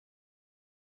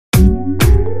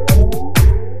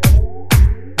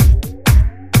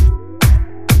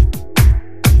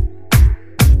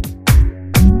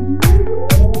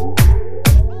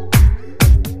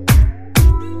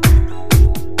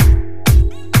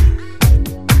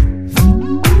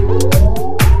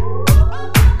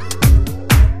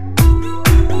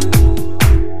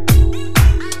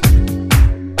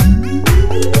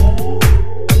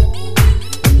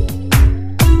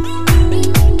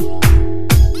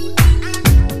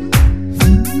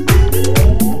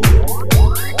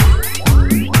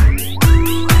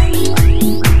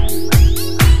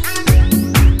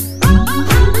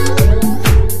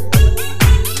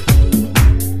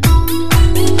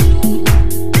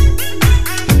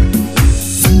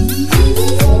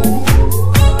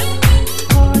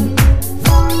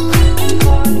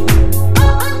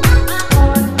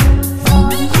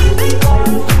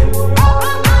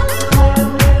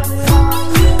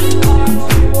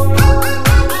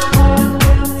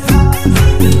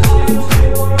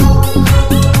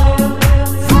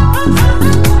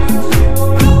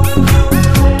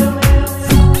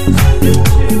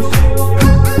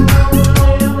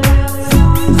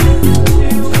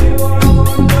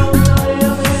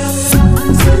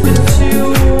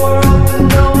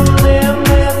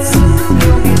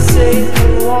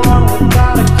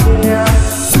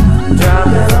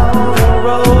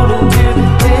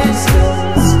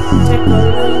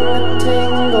feeling a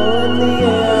tingle in the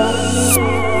air.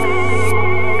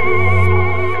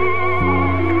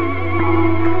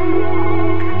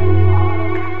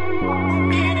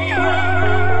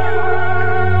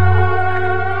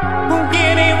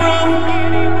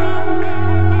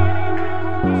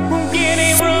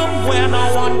 Getting room where no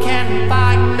one can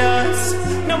find us.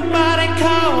 Nobody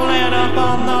calling up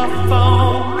on the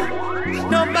phone.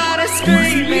 Nobody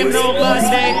screaming,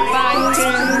 nobody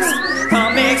fighting.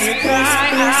 I'll make you cry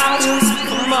out.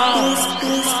 Come on.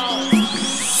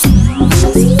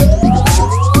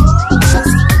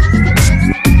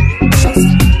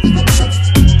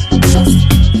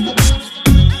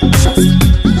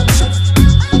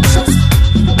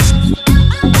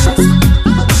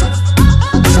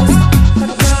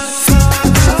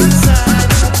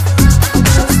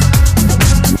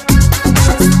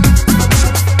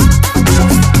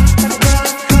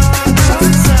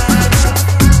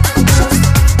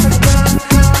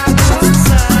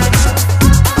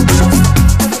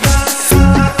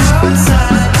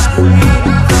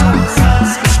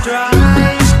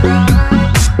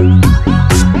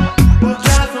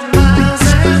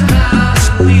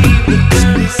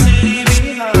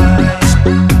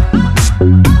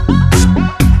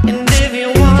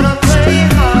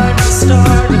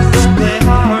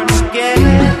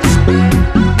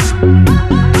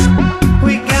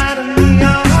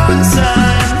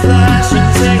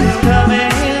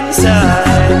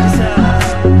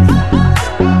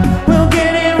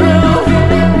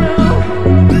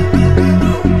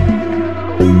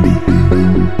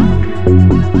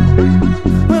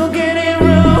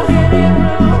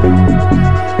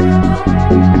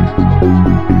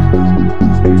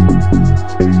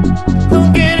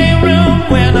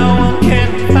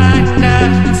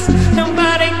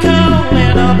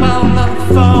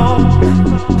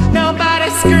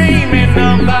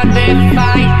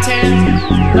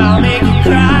 I'll make you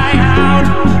cry out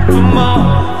for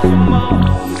more.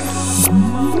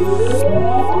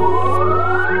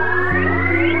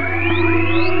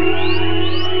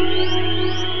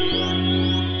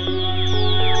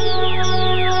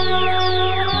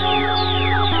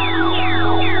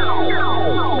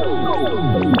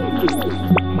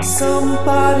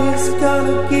 Somebody's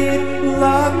gonna get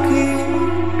lucky.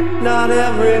 Not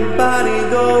everybody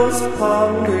goes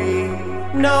hungry.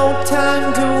 No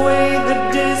time to weigh the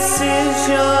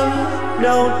decision.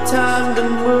 No time to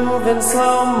move in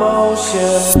slow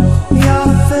motion.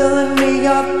 You're filling me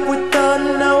up with the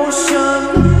notion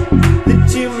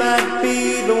that you might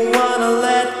be the one I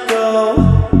let go,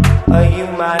 or you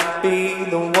might be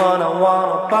the one I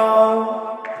wanna bone,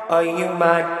 or you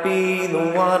might be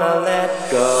the one I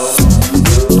let go.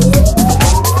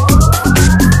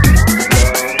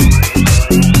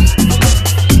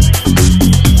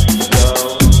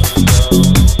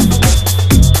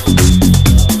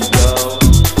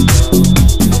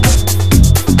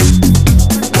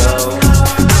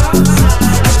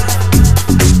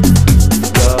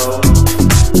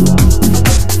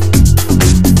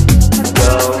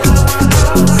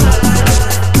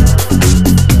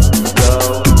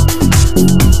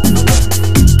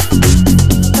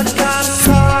 I got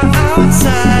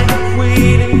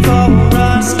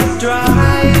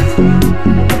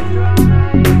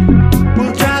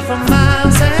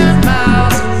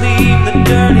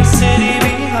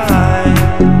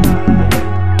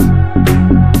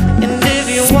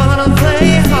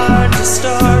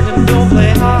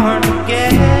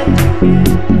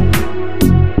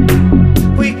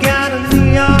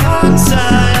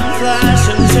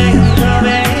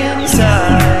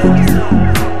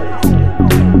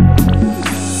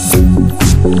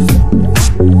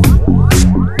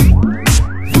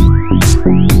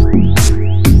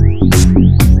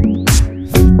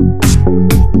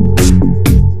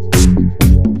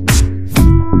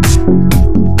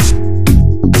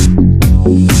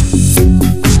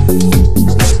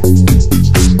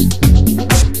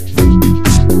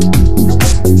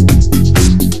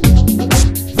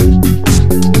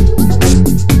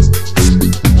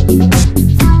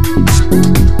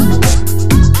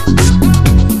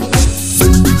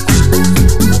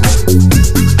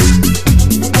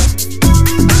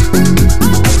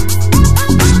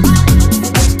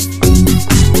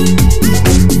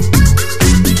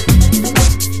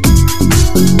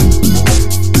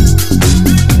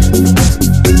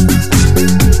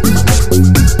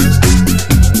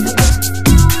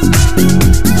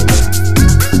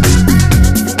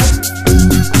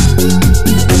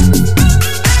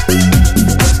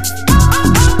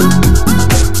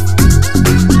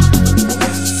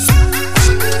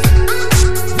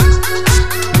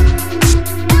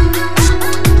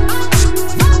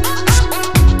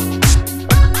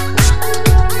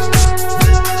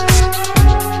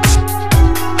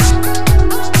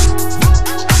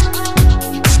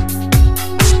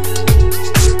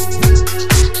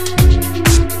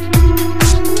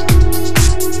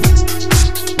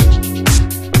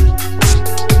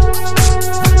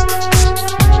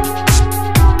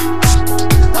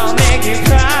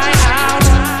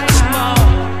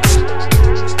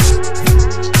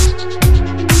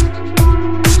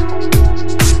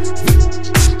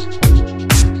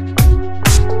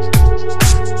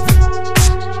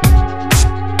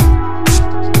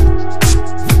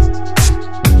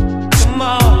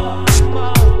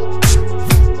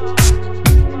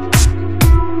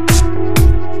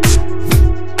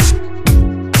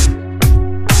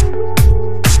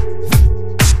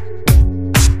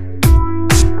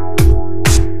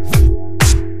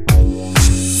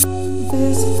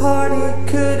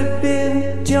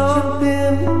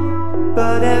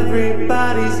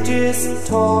just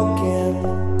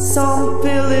talking. Some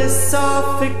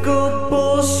philosophical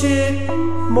bullshit,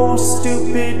 more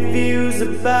stupid views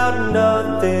about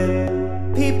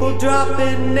nothing. People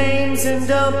dropping names and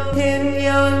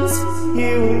opinions.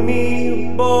 You and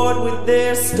me bored with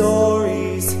their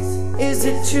stories. Is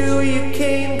it true you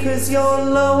came 'cause you're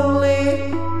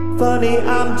lonely? Funny,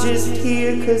 I'm just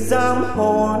here 'cause I'm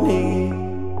horny.